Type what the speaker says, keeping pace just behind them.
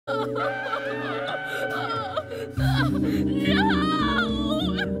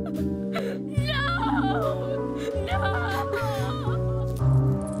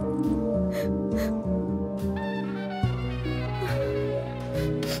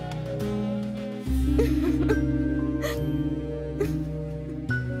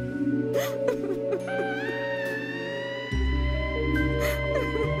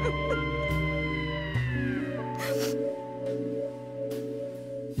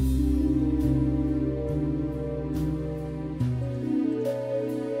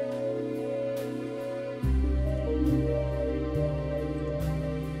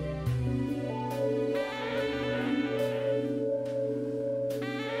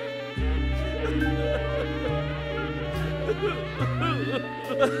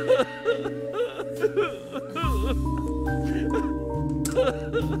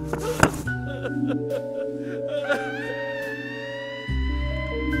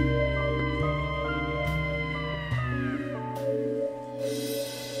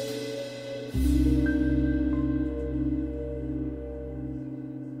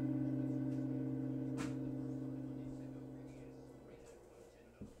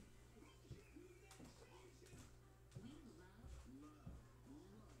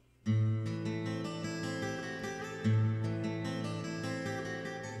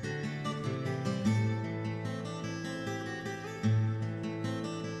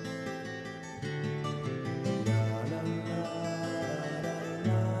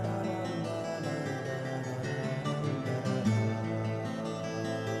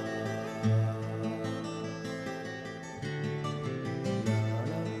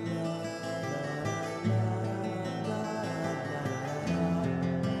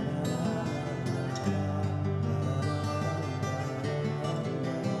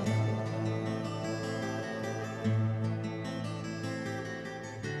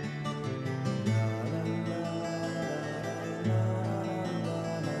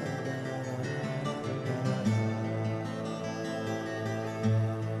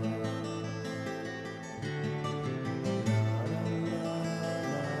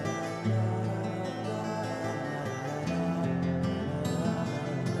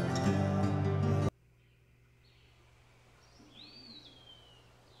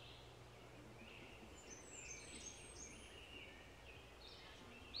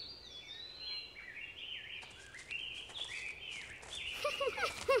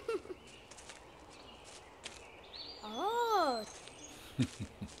Oh.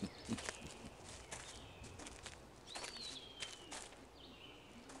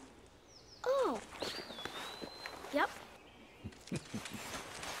 Oh. Yep.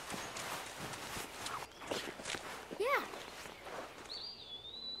 Yeah.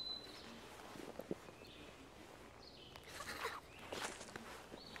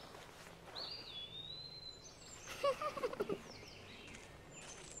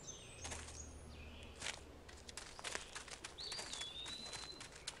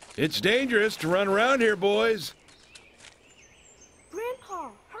 It's dangerous to run around here, boys. Grandpa,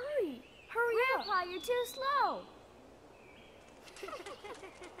 hurry. Hurry up. Grandpa, you're too slow.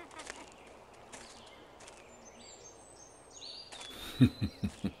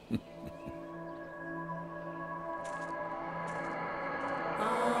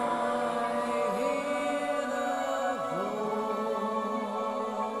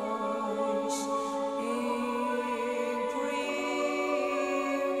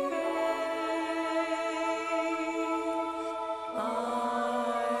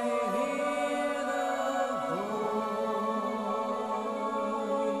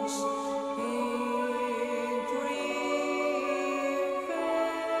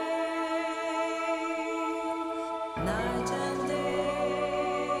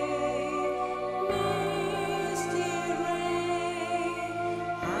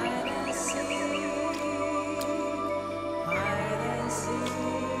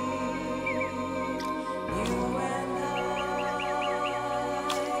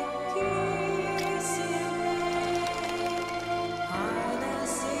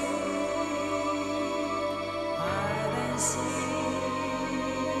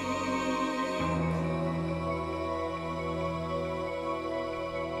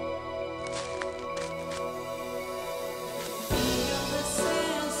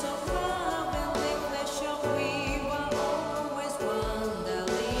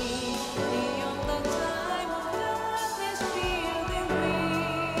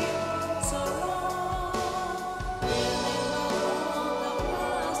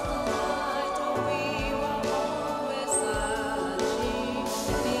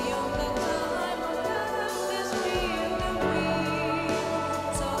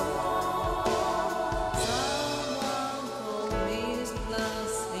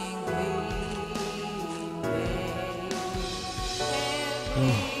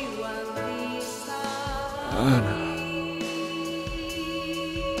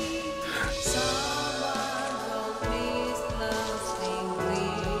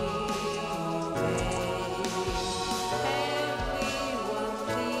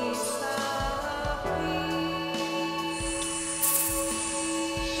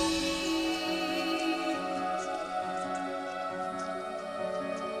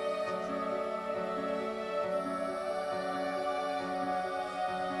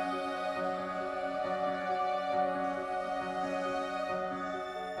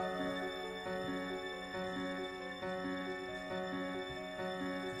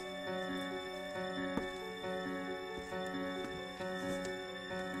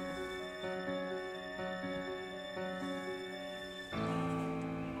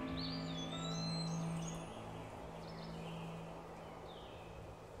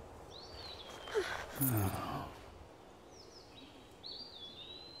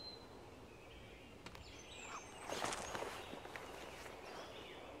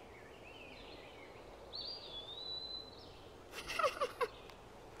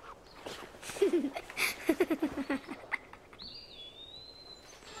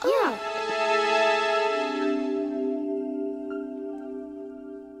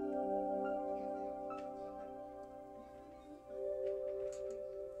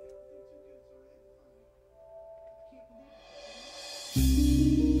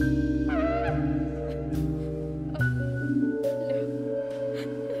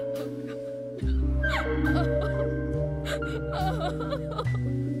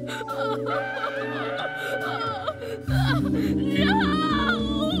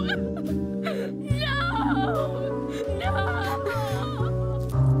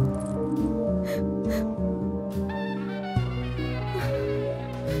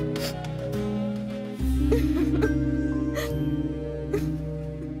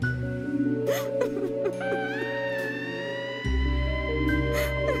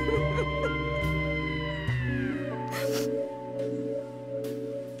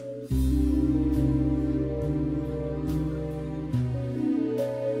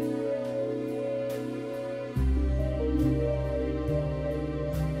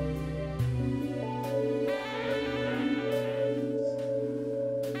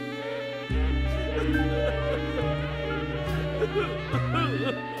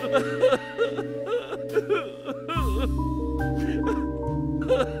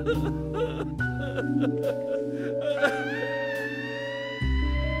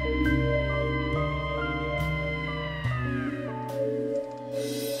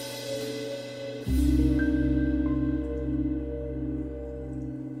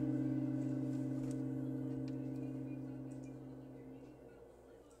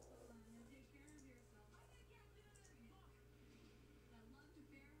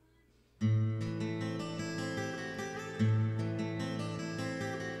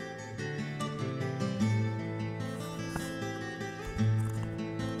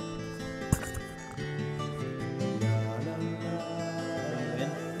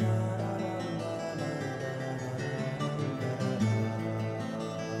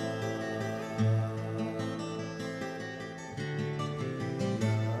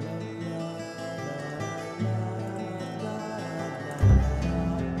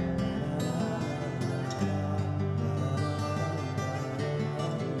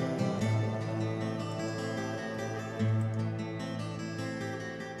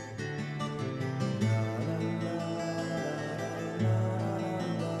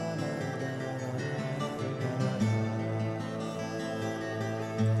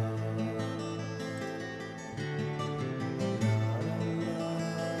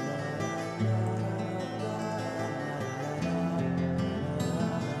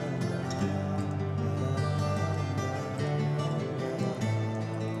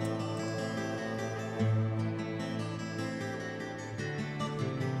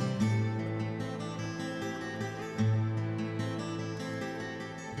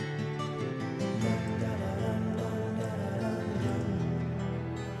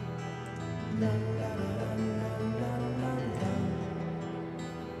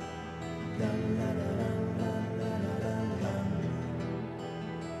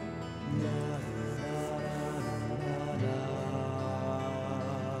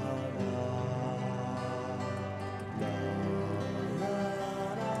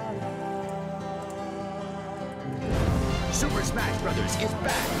 Super Smash Brothers is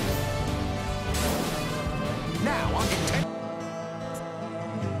back! Now on Nintendo...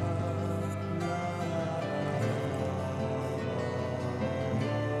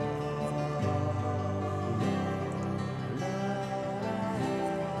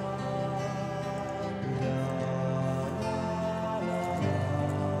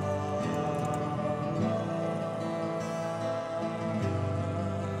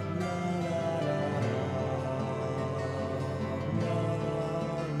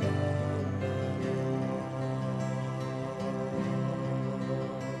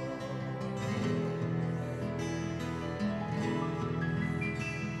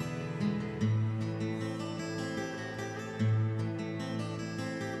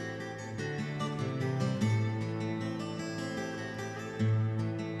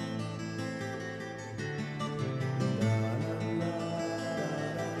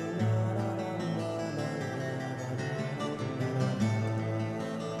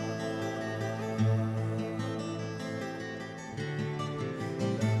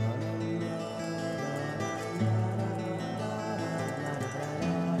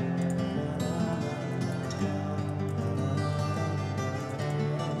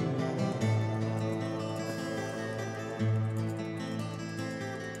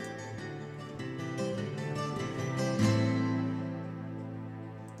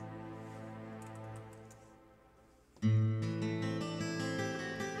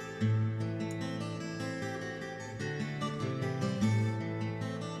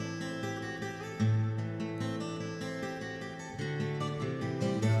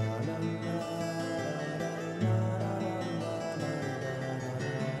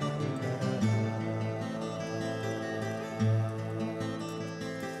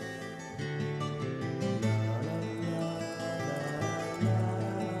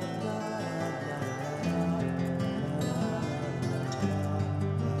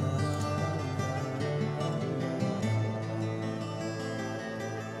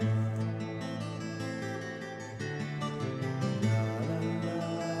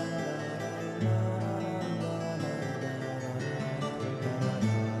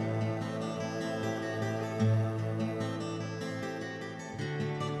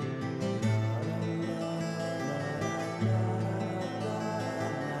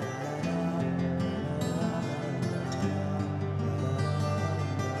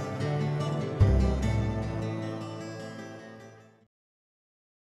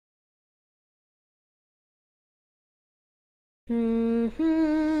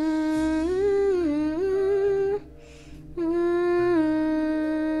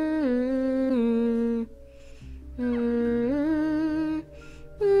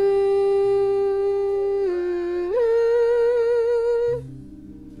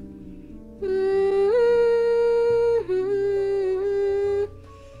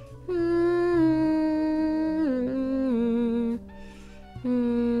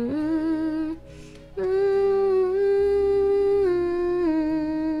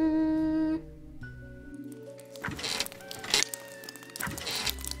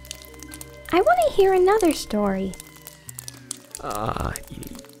 I want to hear another story.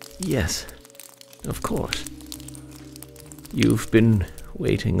 Yes, of course. You've been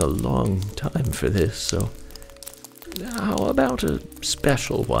waiting a long time for this, so how about a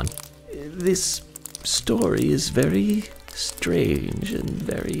special one? This story is very strange and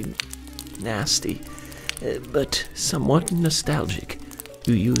very nasty, but somewhat nostalgic.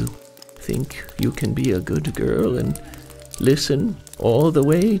 Do you think you can be a good girl and listen all the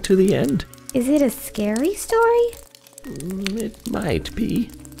way to the end? Is it a scary story? It might be,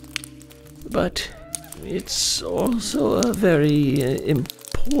 but it's also a very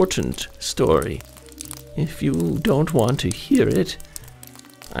important story. If you don't want to hear it,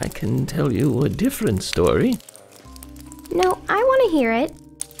 I can tell you a different story. No, I want to hear it.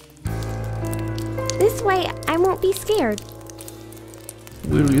 This way, I won't be scared.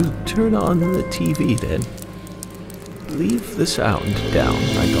 Will you turn on the TV then? Leave the sound down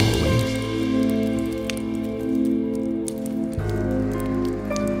like always.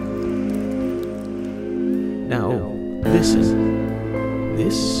 Now, listen.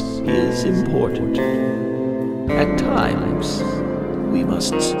 This is important. At times, we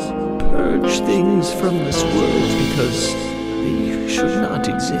must purge things from this world because they should not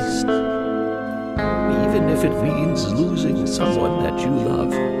exist. Even if it means losing someone that you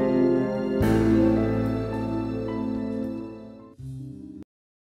love.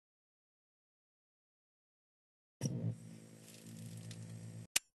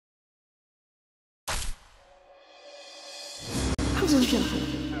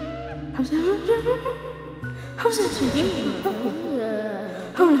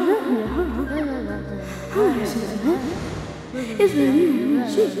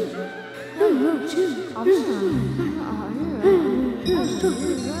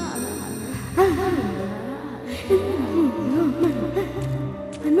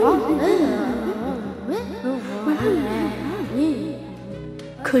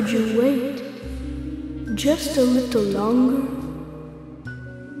 Could you wait just a little longer?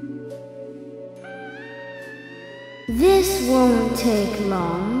 This won't take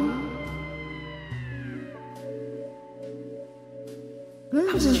long.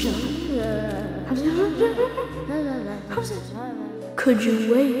 Could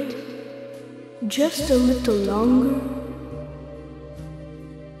you wait just a little longer?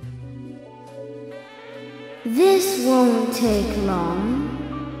 This won't take long.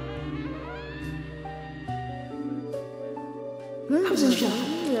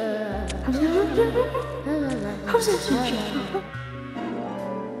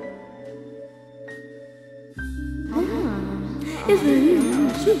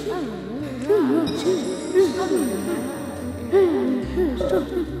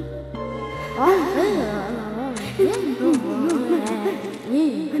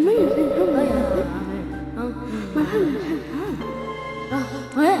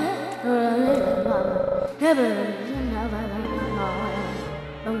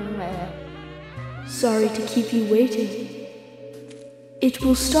 Sorry to keep you waiting. It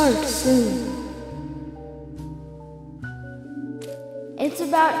will start soon. It's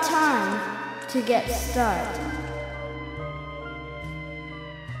about time to get started.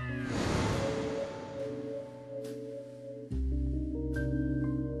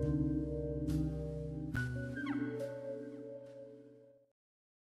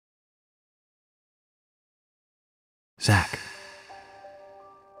 Zach.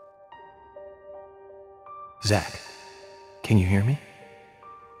 Zach, can you hear me?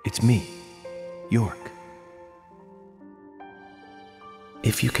 It's me, York.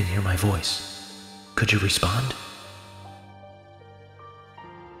 If you can hear my voice, could you respond?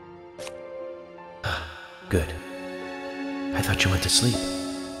 Good. I thought you went to sleep.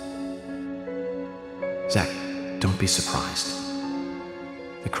 Zach, don't be surprised.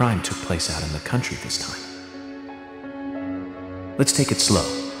 The crime took place out in the country this time. Let's take it slow.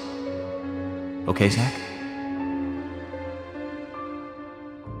 Okay, Zach?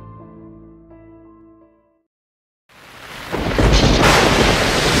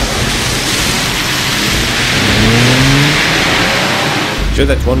 Sure,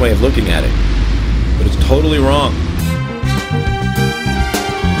 that's one way of looking at it, but it's totally wrong.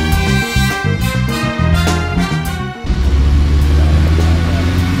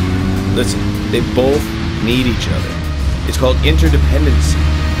 Listen, they both need each other. It's called interdependency,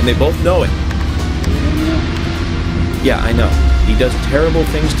 and they both know it. Yeah, I know. He does terrible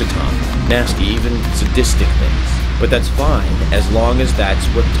things to Tom. Nasty, even sadistic things. But that's fine, as long as that's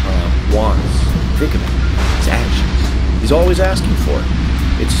what Tom wants. Think of it. His actions. He's always asking for it.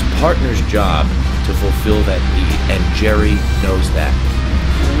 It's his partner's job to fulfill that need, and Jerry knows that.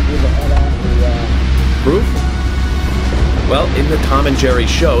 Proof? Well, in the Tom and Jerry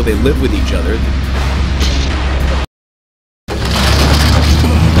show, they live with each other.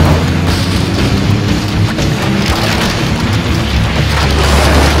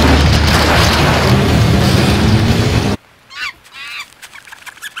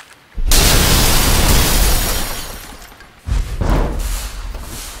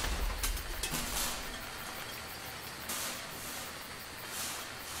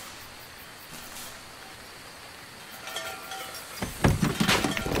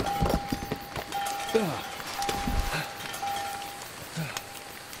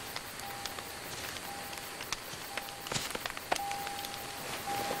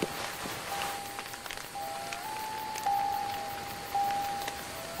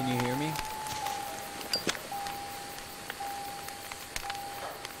 Can you hear me?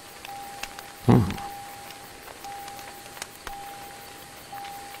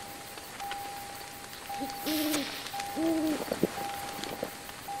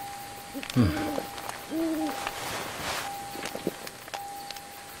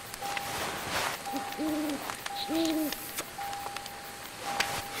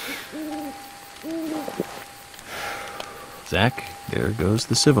 Zach, there goes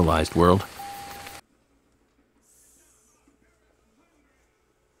the civilized world.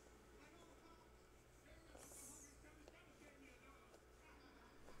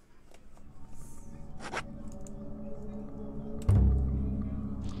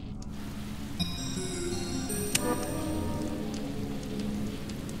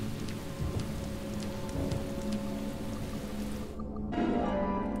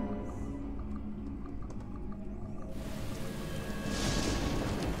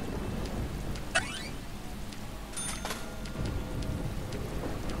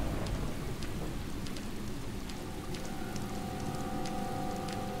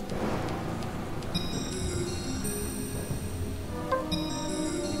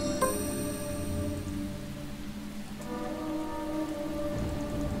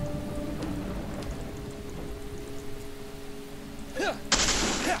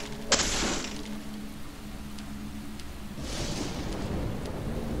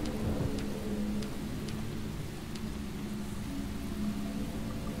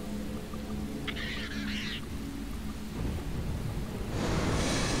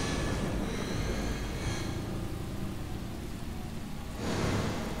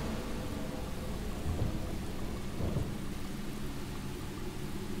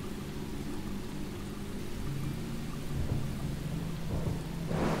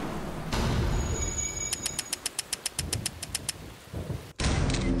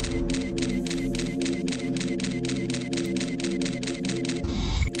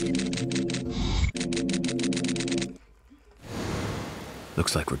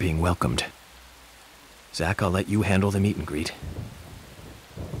 Looks like we're being welcomed. Zach, I'll let you handle the meet and greet.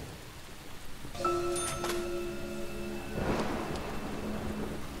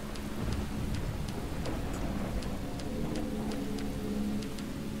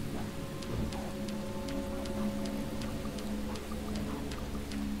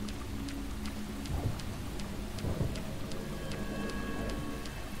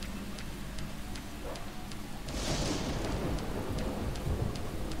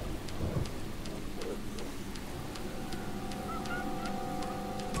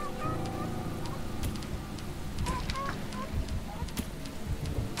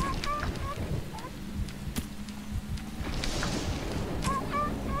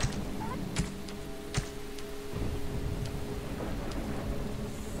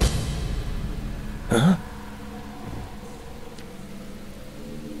 Huh?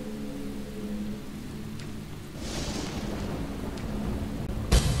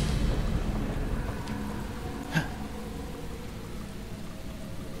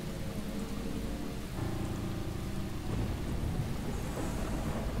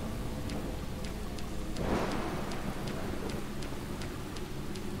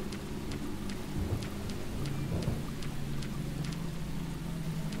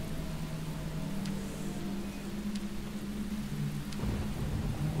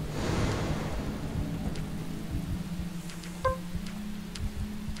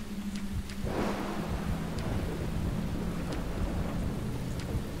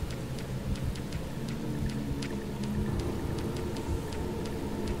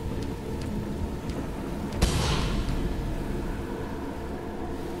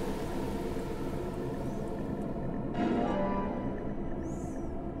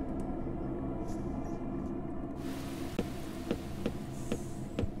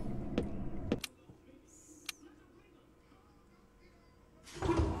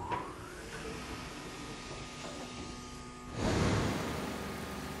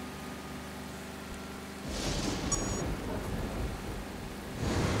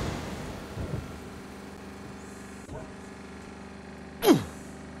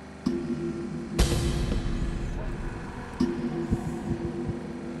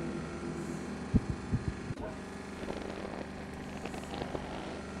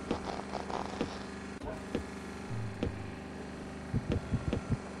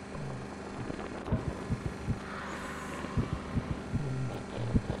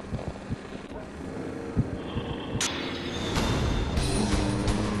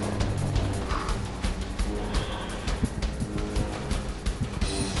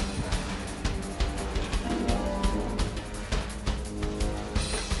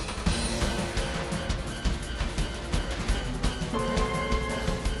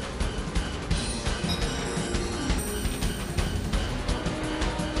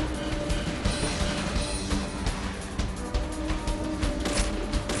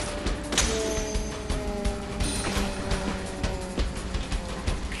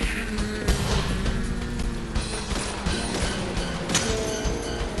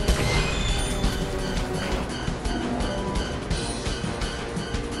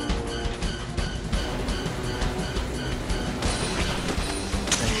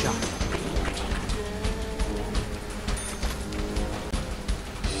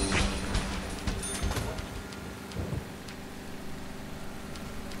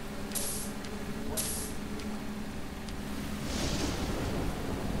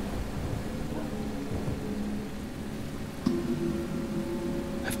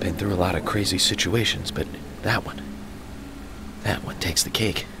 Been through a lot of crazy situations, but that one takes the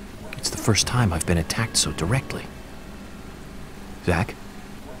cake. It's the first time I've been attacked so directly. Zach,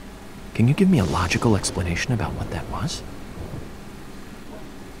 can you give me a logical explanation about what that was?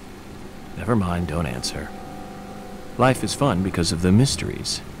 Never mind, don't answer. Life is fun because of the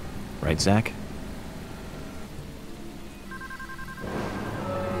mysteries. Right, Zach?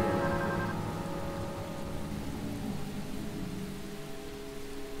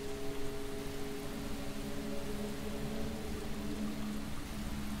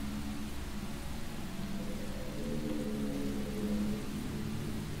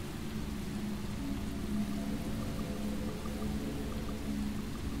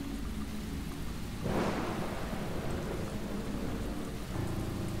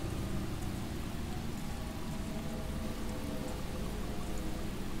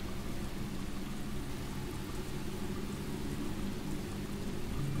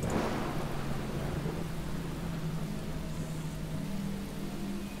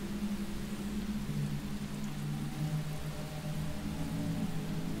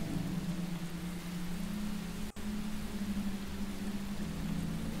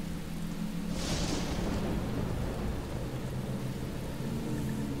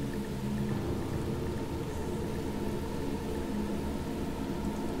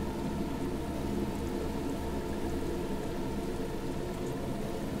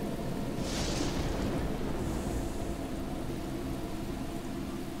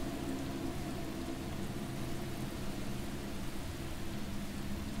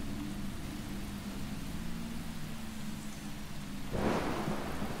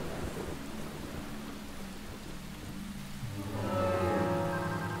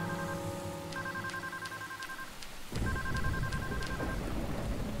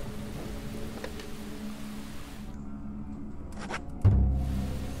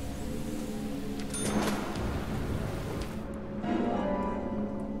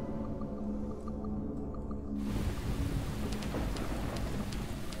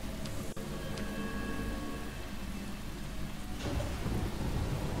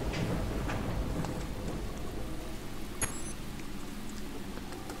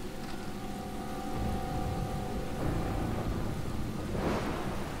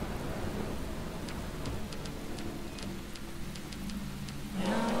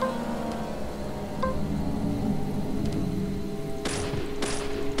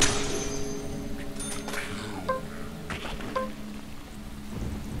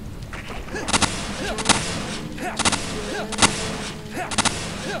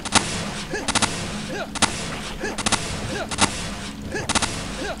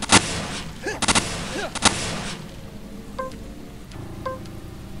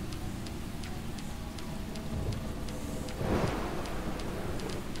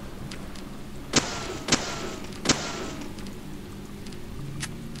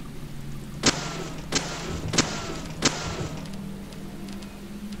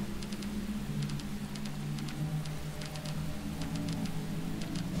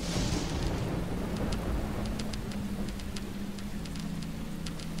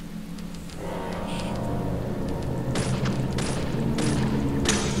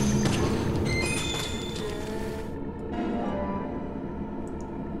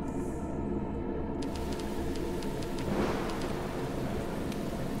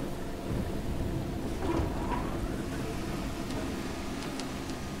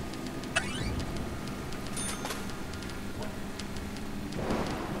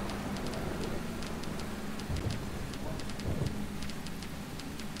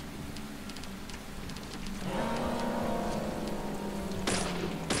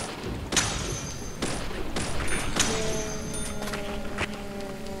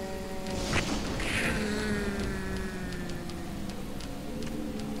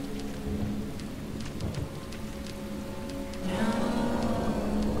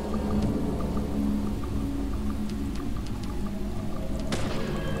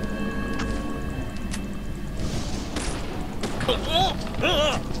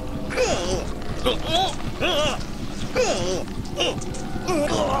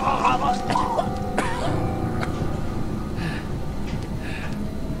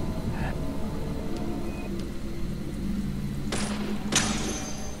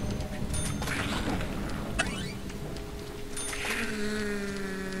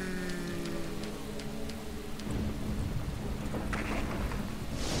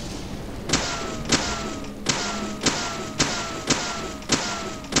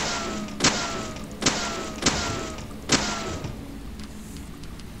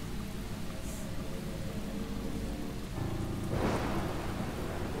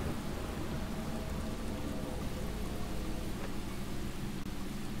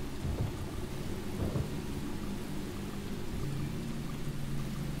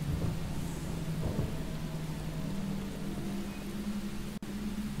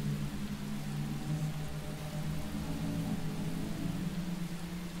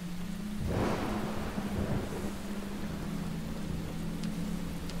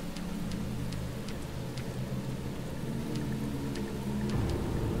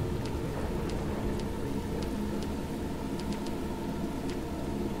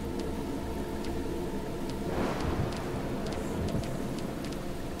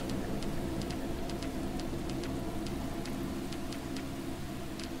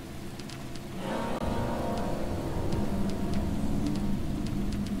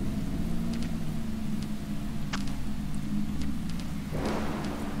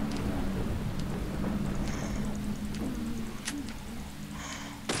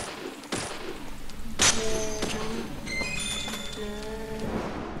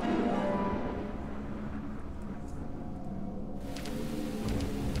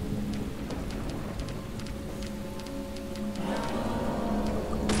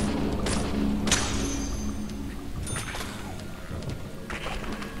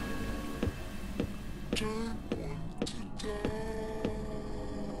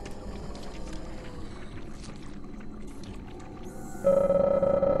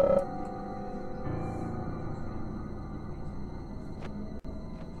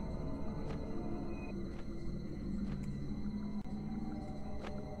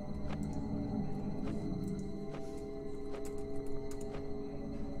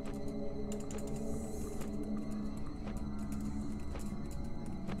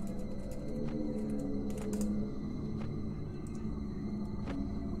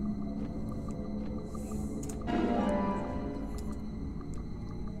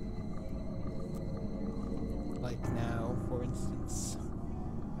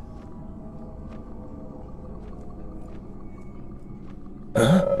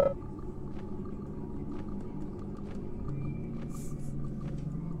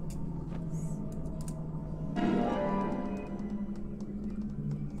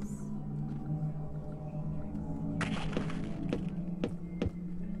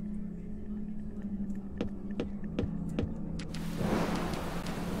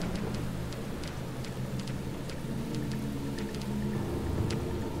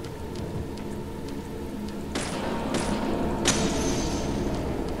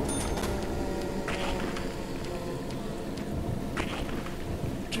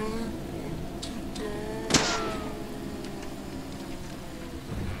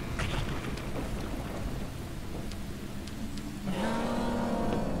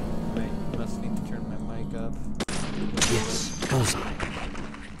 Wait, must need to turn my mic up. Yes, bullseye.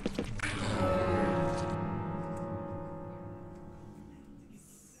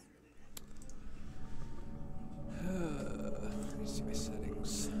 Let me see my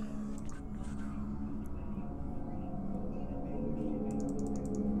settings.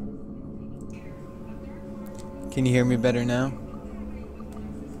 Can you hear me better now?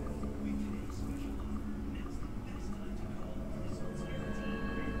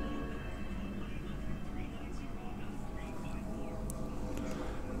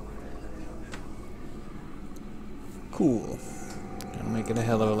 Cool. That'll make it a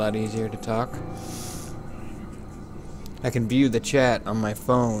hell of a lot easier to talk. I can view the chat on my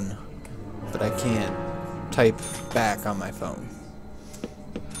phone, but I can't type back on my phone.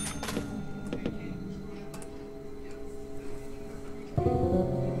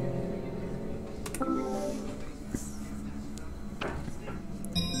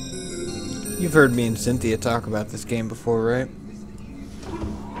 You've heard me and Cynthia talk about this game before, right?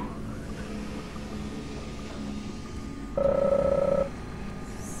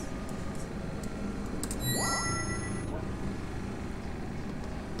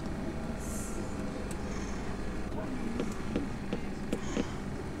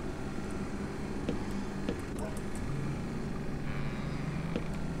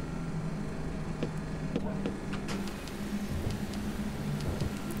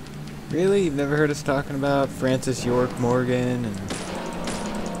 Really? You've never heard us talking about Francis York Morgan and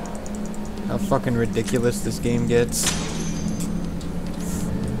how fucking ridiculous this game gets?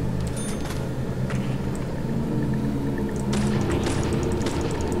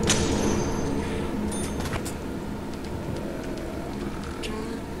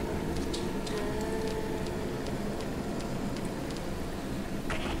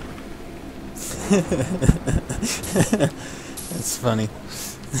 That's funny.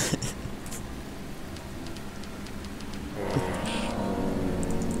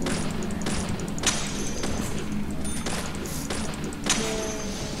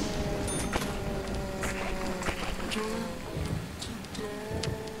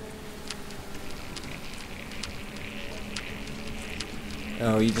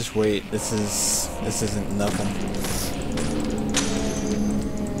 Oh, you just wait. This isn't nothing.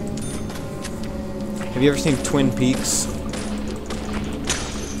 Have you ever seen Twin Peaks?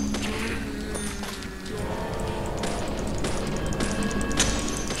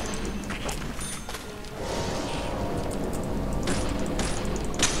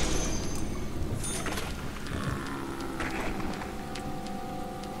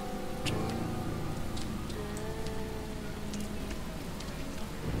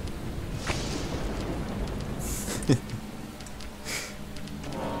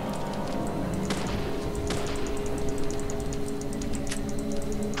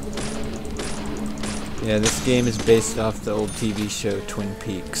 Yeah, this game is based off the old TV show Twin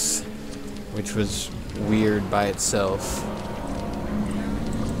Peaks, which was weird by itself.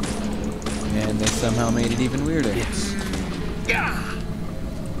 And they somehow made it even weirder. Yes.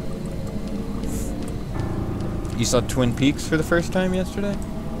 You saw Twin Peaks for the first time yesterday?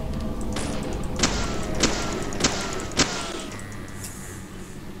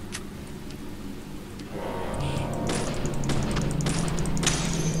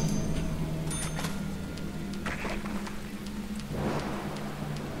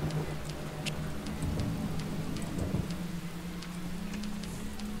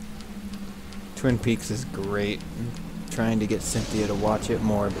 Twin Peaks is great. I'm trying to get Cynthia to watch it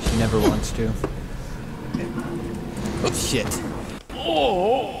more, but she never wants to. Oh, shit.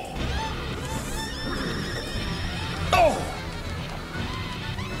 Oh! Oh!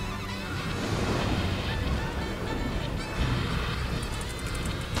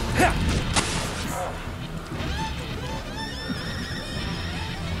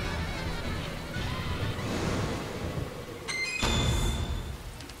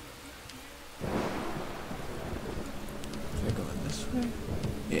 Should I go in this way?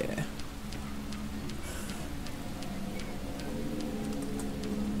 Yeah.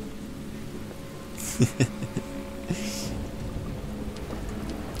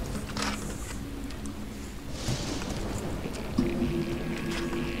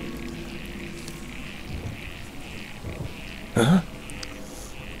 Huh?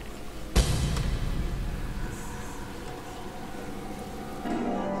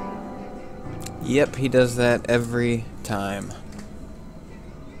 Yep, he does that every time.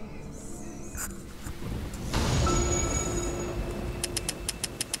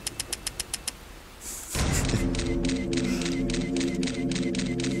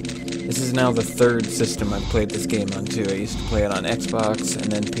 This is now the third system I've played this game on too. I used to play it on Xbox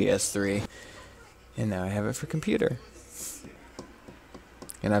and then PS3. And now I have it for computer.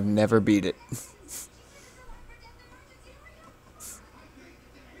 And I've never beat it.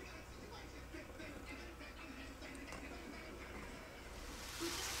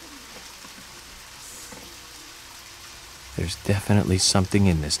 There's definitely something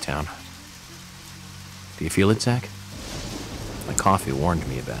in this town. Do you feel it, Zach? My coffee warned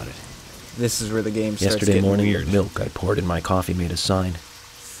me about it. This is where the game starts Yesterday getting morning, weird. the milk I poured in my coffee made a sign.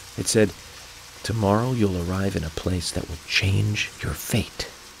 It said, "Tomorrow you'll arrive in a place that will change your fate."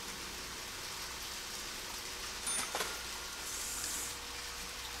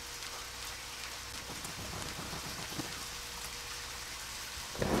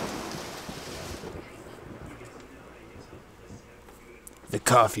 The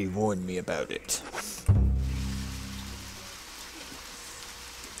coffee warned me about it.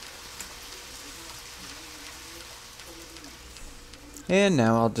 And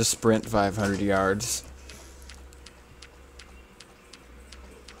now I'll just sprint 500 yards.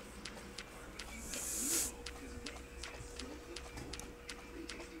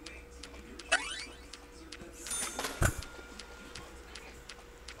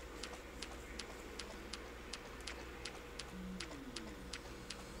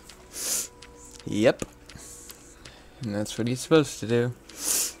 Yep. And that's what he's supposed to do.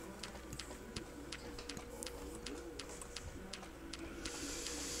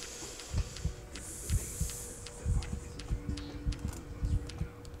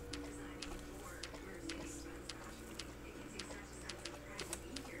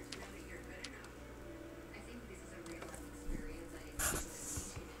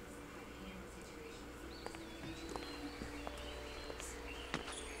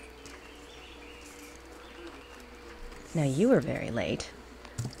 Now you were very late.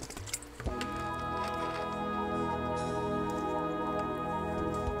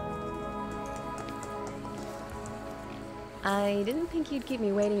 I didn't think you'd keep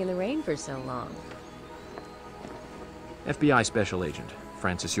me waiting in the rain for so long. FBI Special Agent,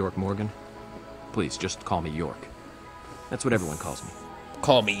 Francis York Morgan. Please, just call me York. That's what everyone calls me.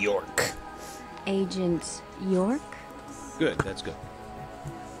 Call me York. Agent York? Good, that's good.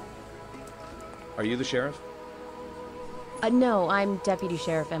 Are you the sheriff? No, I'm Deputy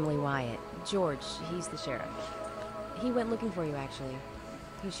Sheriff Emily Wyatt. George, he's the sheriff. He went looking for you, actually.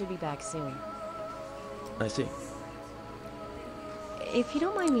 He should be back soon. I see. If you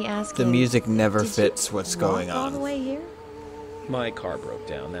don't mind me asking... The music never did fits you what's walk going all on. the way here? My car broke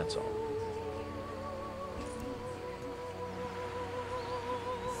down, that's all.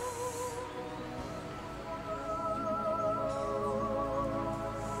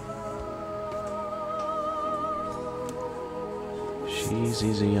 She's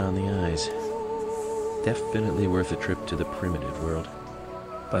easy on the eyes. Definitely worth a trip to the primitive world.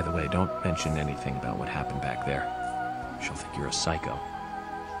 By the way, don't mention anything about what happened back there. She'll think you're a psycho.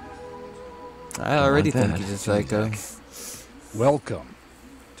 I already Don't think want he's a that, psycho. Zach. Welcome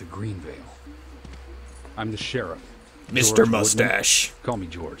to Greenvale. I'm the sheriff. Mr. George Woodman. Mustache. Call me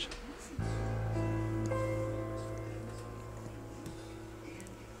George.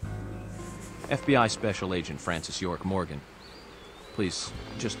 FBI Special Agent Francis York Morgan. Please,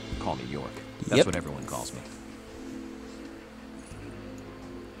 just call me York. That's Yep. what everyone calls me.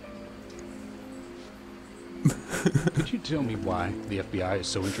 Could you tell me why the FBI is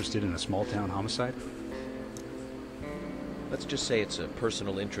so interested in a small-town homicide? Let's just say it's a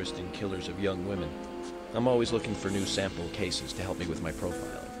personal interest in killers of young women. I'm always looking for new sample cases to help me with my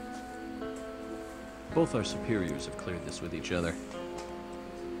profiling. Both our superiors have cleared this with each other.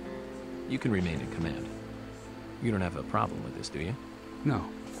 You can remain in command. You don't have a problem with this, do you? No.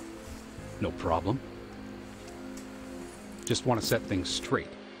 No problem. Just want to set things straight.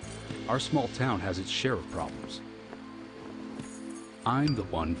 Our small town has its share of problems. I'm the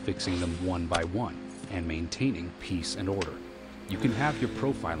one fixing them one by one and maintaining peace and order. You can have your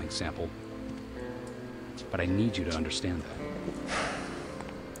profiling sample, but I need you to understand that.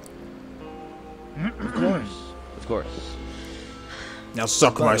 Of course. Of course. Now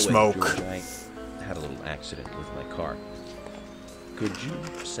suck By my the way, smoke. George, I had a little accident with my car. Could you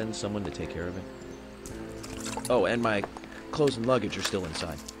send someone to take care of it? Oh, and my clothes and luggage are still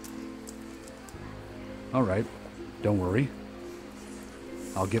inside. All right. Don't worry.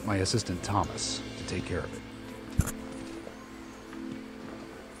 I'll get my assistant Thomas to take care of it.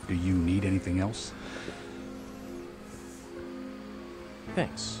 Do you need anything else?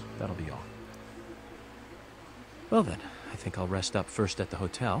 Thanks. That'll be all. Well then, I think I'll rest up first at the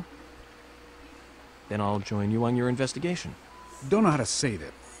hotel. Then I'll join you on your investigation. Don't know how to say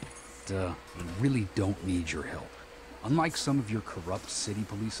that. I really don't need your help. Unlike some of your corrupt city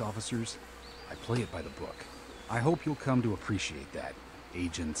police officers, I play it by the book. I hope you'll come to appreciate that,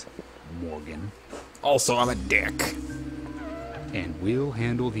 Agent Morgan. Also, I'm a dick. And we'll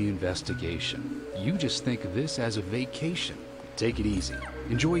handle the investigation. You just think of this as a vacation. Take it easy.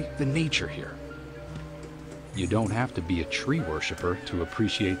 Enjoy the nature here. You don't have to be a tree worshiper to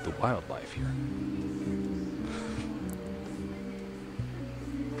appreciate the wildlife here.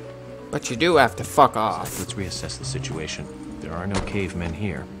 But you do have to fuck off. Let's reassess the situation. There are no cavemen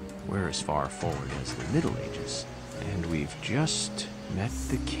here. We're as far forward as the Middle Ages. And we've just met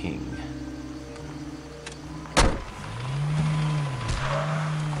the king.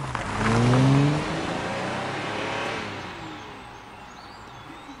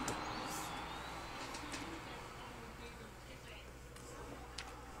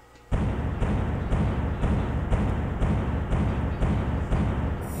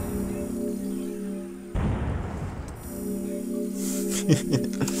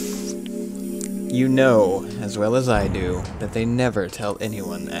 You know, as well as I do, that they never tell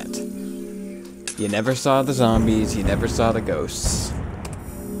anyone that. You never saw the zombies, you never saw the ghosts.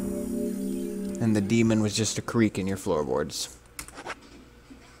 And the demon was just a creak in your floorboards.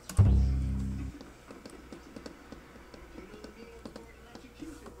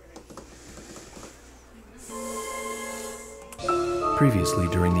 Previously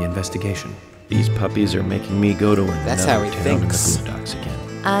during the investigation. These puppies are making me go to another That's how he town in the thinks. boondocks again.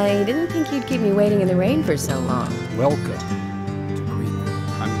 I didn't think you'd keep me waiting in the rain for so long. Welcome to Greenwood.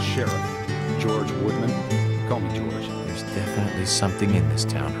 I'm the sheriff, George Woodman. Call me George. There's definitely something in this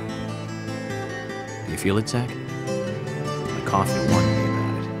town. Do you feel it, Zach? My coffee warned me about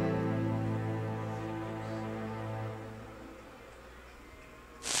it.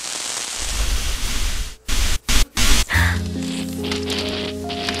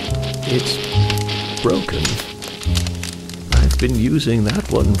 It's broken. I've been using that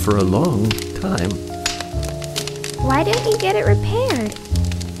one for a long time. Why don't you get it repaired?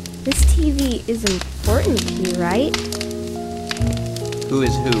 This TV is important to you, right? Who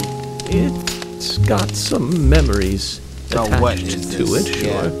is who? It's got some memories attached what is to this? it,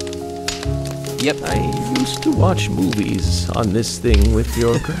 sure. Yep. I used to watch movies on this thing with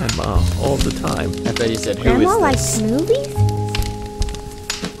your grandma all the time. I thought you said, who Grandma is likes this? movies?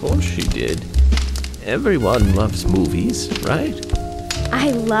 Of course she did. Everyone loves movies, right?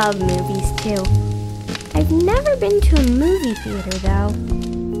 I love movies too. I've never been to a movie theater though.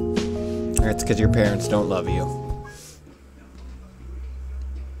 That's because your parents don't love you.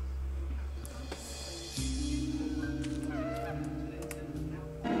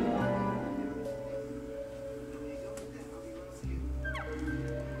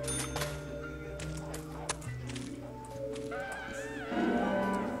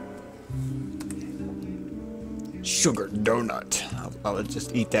 Sugar donut. I'll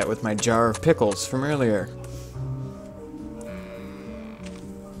just eat that with my jar of pickles from earlier.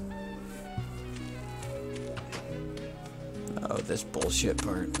 Oh, this bullshit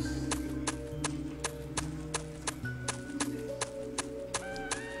part.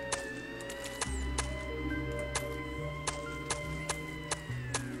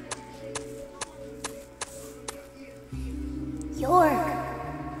 York!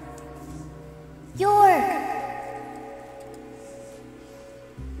 York!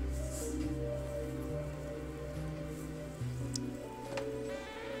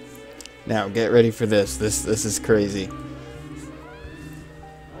 Now, get ready for this. This is crazy.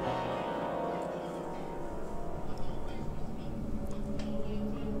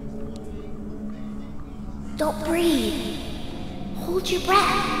 Don't breathe. Hold your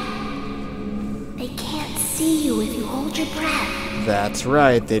breath. They can't see you if you hold your breath. That's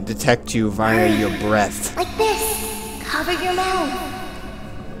right. They detect you via your breath. Like this. Cover your mouth.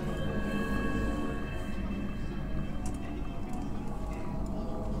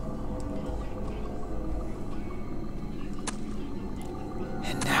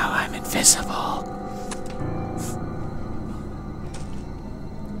 And now I'm invisible.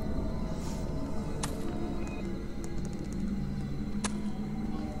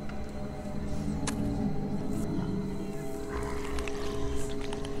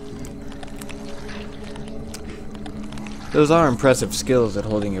 Those are impressive skills at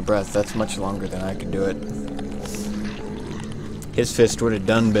holding your breath. That's much longer than I could do it. His fist would have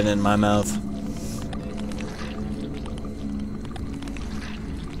done been in my mouth.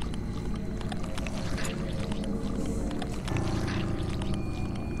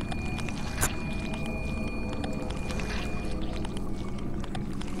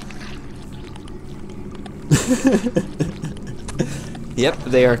 Yep,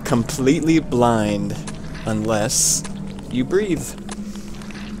 they are completely blind unless you breathe.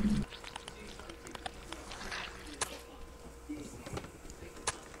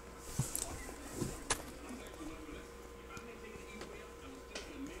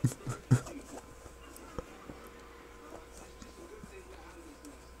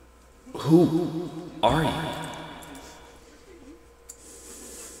 Who are you?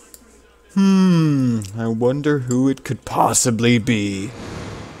 I wonder who it could possibly be.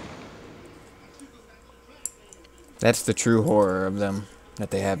 That's the true horror of them,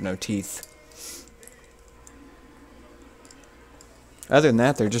 that they have no teeth. Other than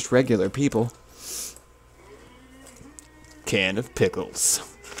that, they're just regular people. Can of pickles.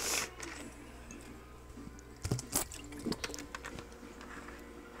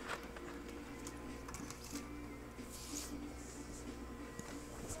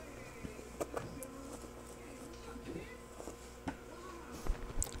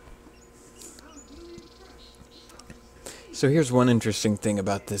 So here's one interesting thing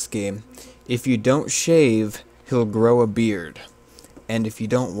about this game. If you don't shave, he'll grow a beard. And if you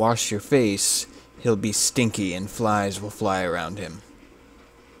don't wash your face, he'll be stinky and flies will fly around him.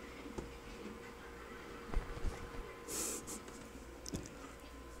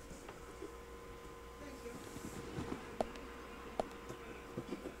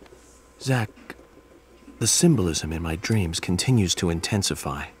 Zach, the symbolism in my dreams continues to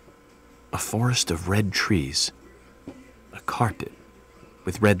intensify. A forest of red trees. A carpet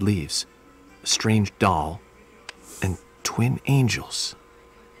with red leaves, a strange doll, and twin angels.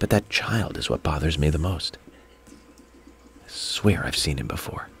 But that child is what bothers me the most. I swear I've seen him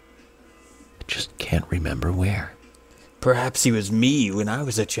before. I just can't remember where. Perhaps he was me when I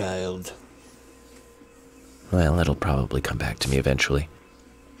was a child. Well, it'll probably come back to me eventually.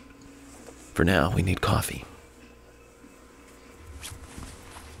 For now, we need coffee.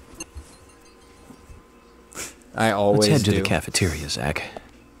 I always do. Let's head to the cafeteria, Zach.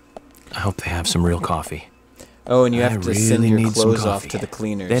 I hope they have some real coffee. Oh, and you have to send your need some clothes off coffee. to the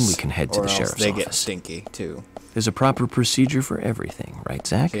cleaners. Then we can head to or the else sheriff's they office. get stinky, too. There's a proper procedure for everything, right,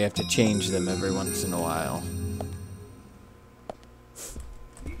 Zach? So you have to change them every once in a while.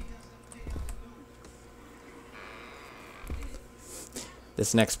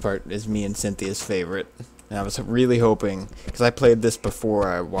 This next part is me and Cynthia's favorite. And I was really hoping, because I played this before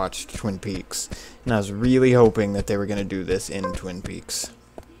I watched Twin Peaks, and I was really hoping that they were going to do this in Twin Peaks.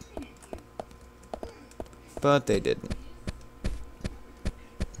 But they didn't.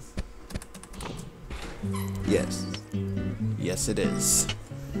 Yes. Yes, it is.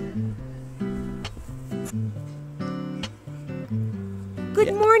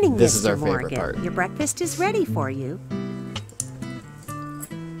 Good morning, This Mr. is our favorite Morgan. part. Your breakfast is ready for you.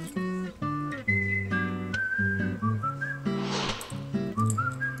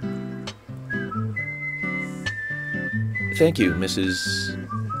 Thank you, Mrs.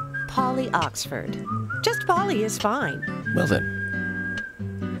 Polly Oxford. Just Polly is fine. Well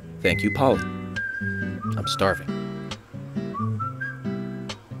then. Thank you, Polly. I'm starving.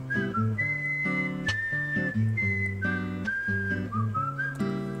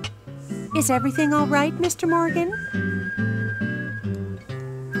 Is everything all right, Mr. Morgan?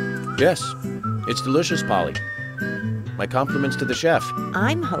 Yes, it's delicious, Polly. My compliments to the chef.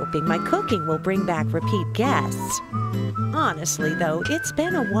 I'm hoping my cooking will bring back repeat guests. Honestly, though, it's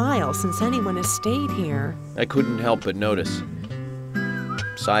been a while since anyone has stayed here. I couldn't help but notice.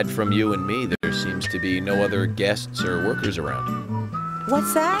 Aside from you and me, there seems to be no other guests or workers around.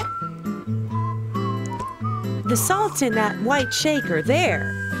 What's that? The salt's in that white shaker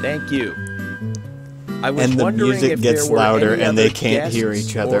there. Thank you. I was And the wondering music if gets there were louder any and they other can't hear guests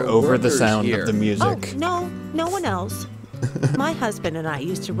each other or over the workers sound here. of the music. Oh, no one else. My husband and I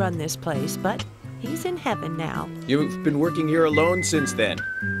used to run this place, but he's in heaven now. You've been working here alone since then.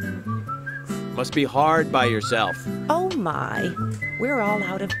 Must be hard by yourself. Oh my, we're all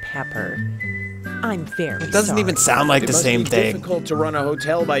out of pepper. I'm very It doesn't sorry. even sound like It the must same be thing. difficult to run a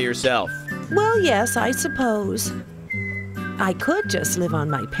hotel by yourself. Well, yes, I suppose. I could just live on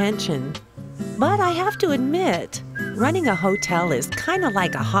my pension. But I have to admit, running a hotel is kind of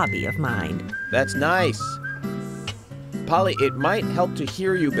like a hobby of mine. That's nice. Polly, it might help to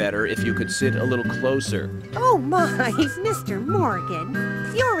hear you better if you could sit a little closer. Oh my, Mr.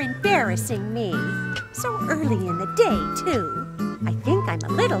 Morgan, you're embarrassing me. So early in the day, too. I think I'm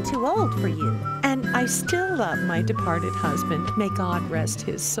a little too old for you. And I still love my departed husband. May God rest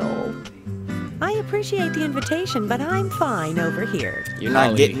his soul. I appreciate the invitation, but I'm fine over here. You're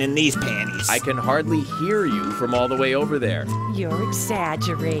not getting in these panties. I can hardly hear you from all the way over there. You're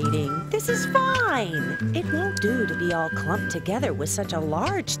exaggerating. This is fine. It won't do to be all clumped together with such a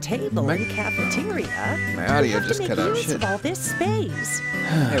large table and cafeteria. My audio We have just to cut make out use shit. of all this space.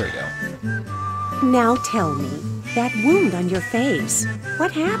 There we go. Now tell me, that wound on your face,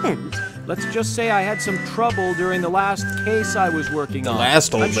 what happened? Let's just say I had some trouble during the last case I was working on. The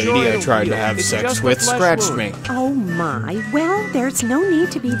last old I'm lady sure I it'll tried to heal. have It's sex just a with flesh scratched wound. me. Oh my, well, there's no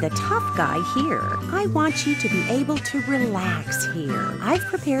need to be the tough guy here. I want you to be able to relax here. I've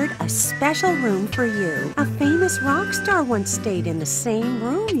prepared a special room for you. A famous rock star once stayed in the same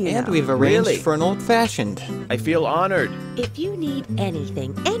room, you And know. we've arranged Really? for an old-fashioned. I feel honored. If you need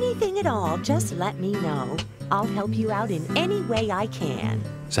anything at all, just let me know. I'll help you out in any way I can.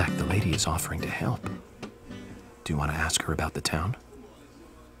 Zach, the lady is offering to help. Do you want to ask her about the town?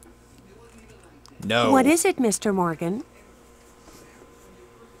 No. What is it, Mr. Morgan?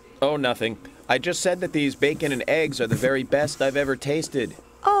 Oh, nothing. I just said that these bacon and eggs are the very best I've ever tasted.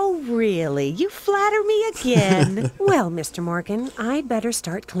 Oh, really? You flatter me again. Well, Mr. Morgan, I'd better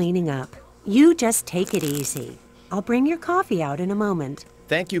start cleaning up. You just take it easy. I'll bring your coffee out in a moment.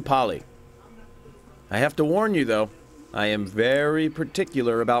 Thank you, Polly. I have to warn you, though, I am very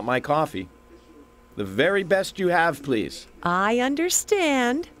particular about my coffee. The very best you have, please. I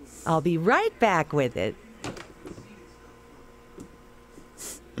understand. I'll be right back with it.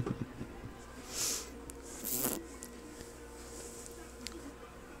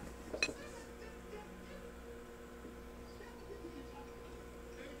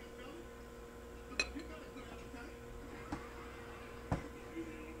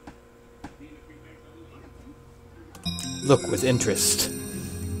 Look with interest.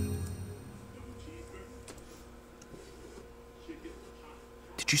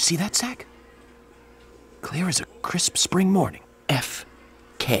 Did you see that, Zach? Clear as a crisp spring morning.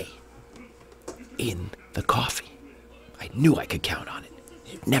 F.K. in the coffee. I knew I could count on it.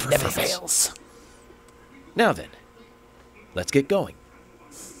 It never fails. Now then, let's get going.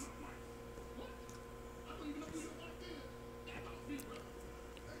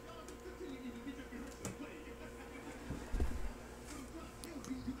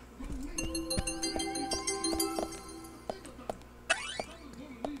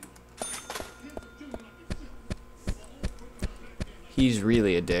 He's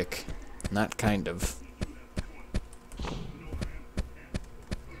really a dick. Not kind of.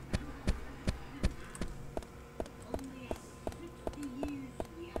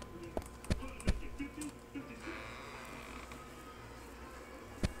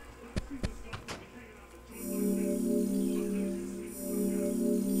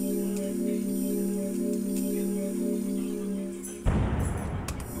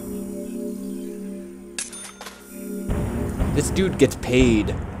 This dude gets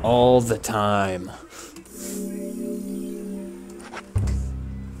paid all the time.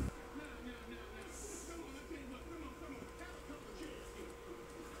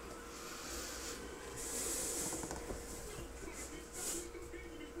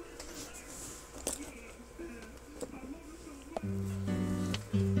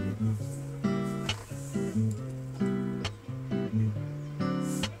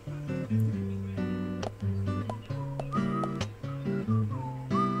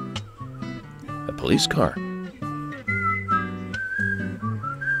 A police car.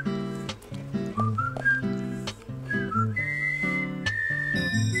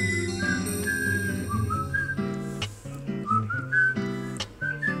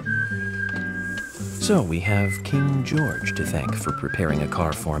 So we have King George to thank for preparing a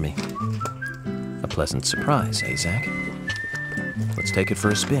car for me. A pleasant surprise, eh, Zach? Let's take it for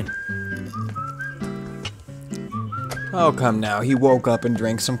a spin. Oh, come now. He woke up and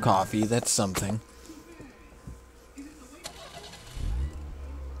drank some coffee. That's something.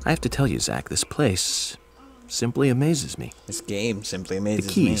 I have to tell you, Zach, this place simply amazes me. This game simply amazes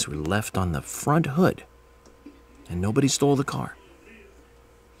The keys me. were left on the front hood, and nobody stole the car.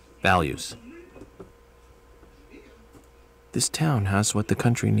 Values. This town has what the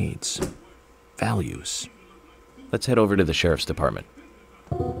country needs. Values. Let's head over to the sheriff's department.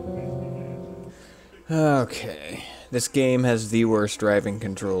 Okay. This game has the worst driving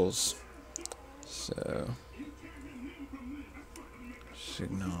controls. So.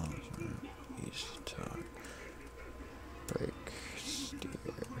 Signals. East talk.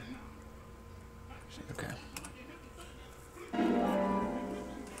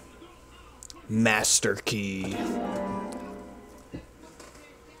 Master key.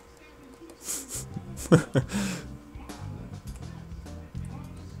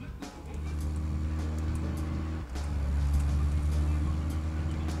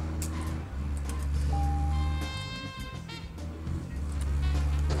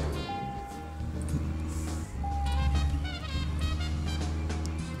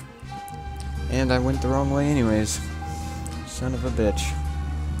 And I went the wrong way anyways. Son of a bitch.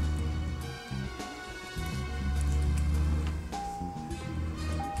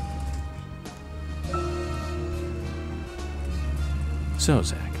 So,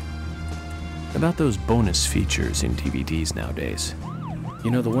 Zach, about those bonus features in DVDs nowadays. You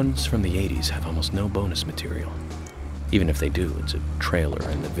know, the ones from the 80s have almost no bonus material. Even if they do, it's a trailer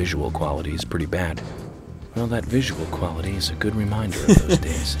and the visual quality is pretty bad. Well, that visual quality is a good reminder of those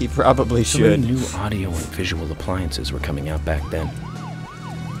days. He probably So should. many new audio and visual appliances were coming out back then.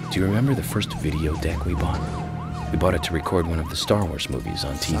 Do you remember the first video deck we bought? We bought it to record one of the Star Wars movies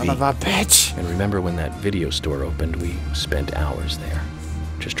on TV. Son of a bitch! And remember when that video store opened, we spent hours there,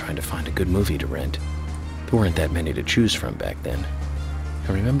 just trying to find a good movie to rent. There weren't that many to choose from back then.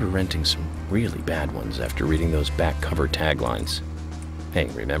 I remember renting some really bad ones after reading those back cover taglines. Hey,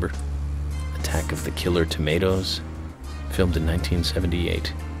 remember? Attack of the Killer Tomatoes, filmed in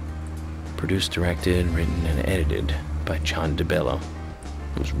 1978. Produced, directed, written, and edited by John DeBello.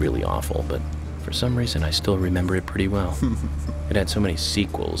 It was really awful, but for some reason I still remember it pretty well. It had so many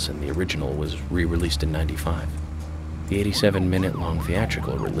sequels, and the original was re-released in '95. The 87-minute-long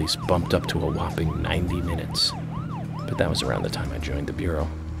theatrical release bumped up to a whopping 90 minutes. But that was around the time I joined the Bureau.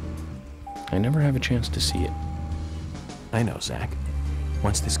 I never have a chance to see it. I know, Zach.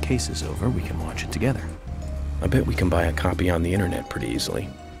 Once this case is over, we can watch it together. I bet we can buy a copy on the internet pretty easily.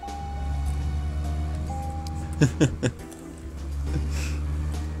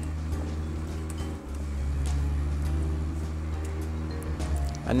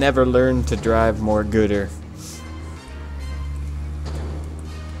 I never learned to drive more gooder.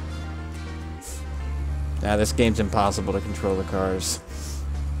 Nah, this game's impossible to control the cars.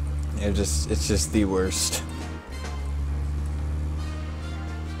 It's just the worst.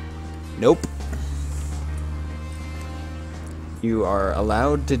 Nope. You are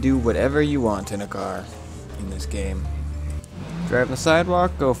allowed to do whatever you want in a car in this game. Drive the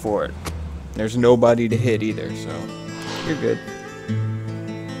sidewalk, go for it. There's nobody to hit either, so you're good.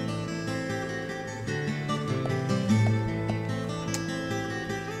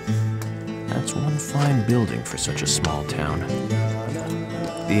 That's one fine building for such a small town.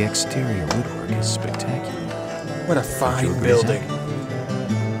 The exterior woodwork is spectacular. What a fine building.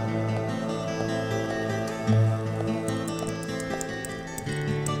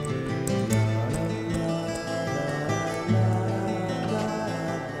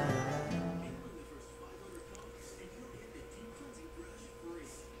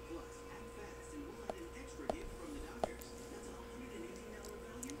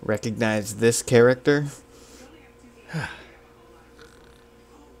 Recognize this character?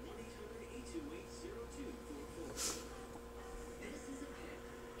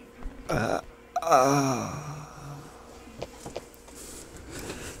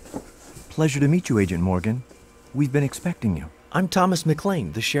 Pleasure to meet you, Agent Morgan. We've been expecting you. I'm Thomas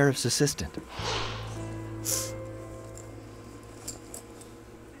McLean, the sheriff's assistant.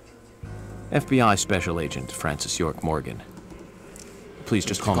 FBI Special Agent Francis York Morgan. Please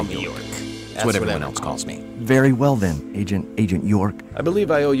just call me York. It's what everyone else calls me. Very well then, Agent York. I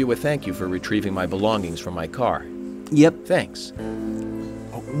believe I owe you a thank you for retrieving my belongings from my car. Yep. Thanks.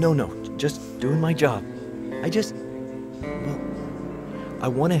 Oh, no, just doing my job. I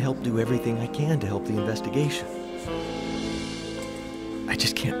want to help do everything I can to help the investigation. I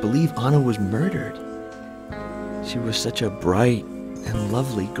just can't believe Anna was murdered. She was such a bright and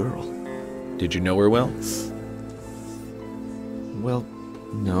lovely girl. Did you know her well? Well,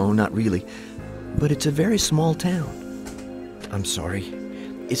 no, not really. But it's a very small town. I'm sorry.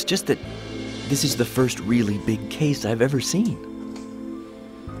 It's just that this is the first really big case I've ever seen.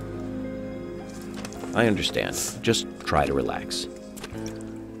 I understand. Just try to relax.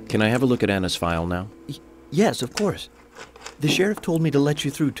 Can I have a look at Anna's file now? Yes, of course. The sheriff told me to let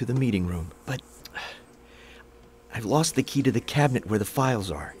you through to the meeting room, but I've lost the key to the cabinet where the files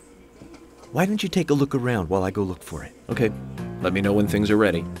are. Why don't you take a look around while I go look for it? Okay. Let me know when things are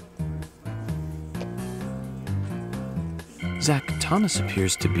ready. Zach, Thomas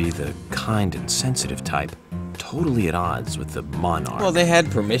appears to be the kind and sensitive type, totally at odds with the monarch. Well, they had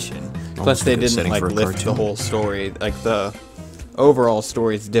permission. Plus, they didn't like lift the whole story. Like the overall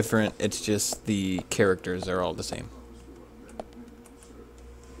story is different. It's just the characters are all the same.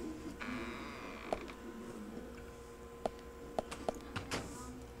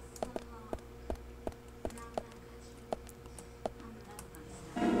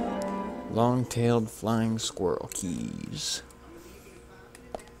 Long-tailed flying squirrel keys.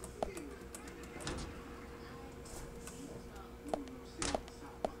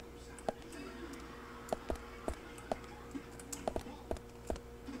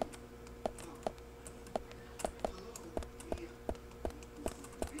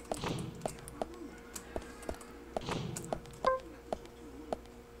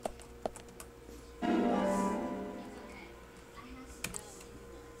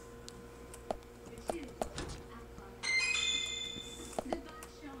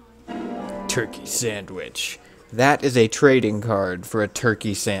 Turkey sandwich. That is a trading card for a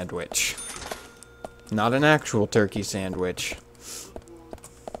turkey sandwich. Not an actual turkey sandwich.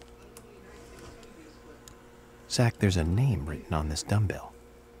 Zack, there's a name written on this dumbbell.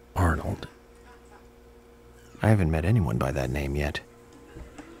 Arnold. I haven't met anyone by that name yet.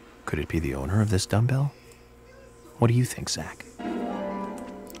 Could it be the owner of this dumbbell? What do you think, Zack?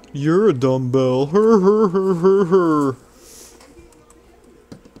 You're a dumbbell. Her.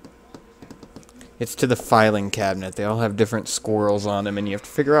 It's to the filing cabinet. They all have different squirrels on them, and you have to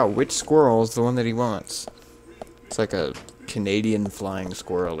figure out which squirrel is the one that he wants. It's like a Canadian flying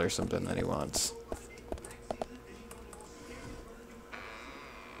squirrel or something that he wants.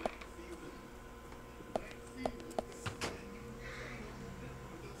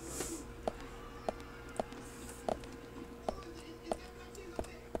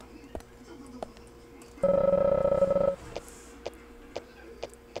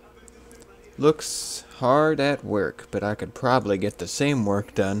 Looks hard at work, but I could probably get the same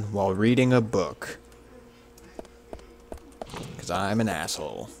work done while reading a book. 'Cause I'm an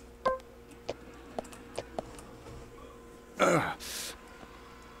asshole.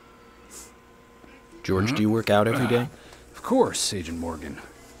 George, do you work out every day? Of course, Agent Morgan.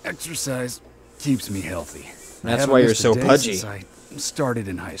 Exercise keeps me healthy. That's why you're so pudgy. Since I started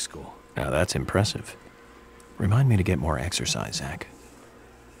in high school. Now that's impressive. Remind me to get more exercise, Zack.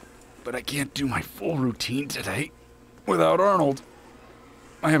 But I can't do my full routine today without Arnold.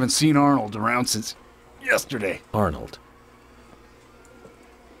 I haven't seen Arnold around since yesterday. Arnold.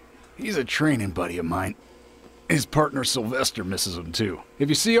 He's a training buddy of mine. His partner Sylvester misses him too. If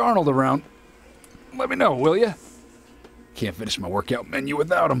you see Arnold around, let me know, will ya? Can't finish my workout menu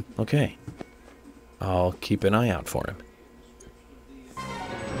without him. Okay. I'll keep an eye out for him.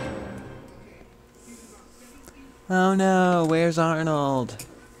 Oh no, where's Arnold?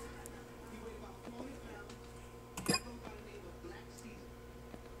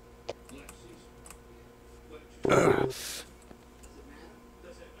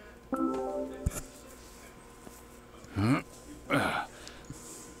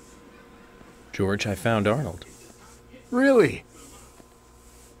 George, I found Arnold. Really?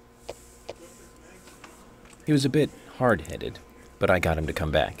 He was a bit hard-headed, but I got him to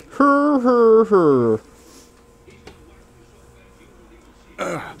come back. Her.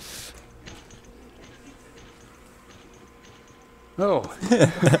 Oh.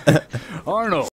 Arnold.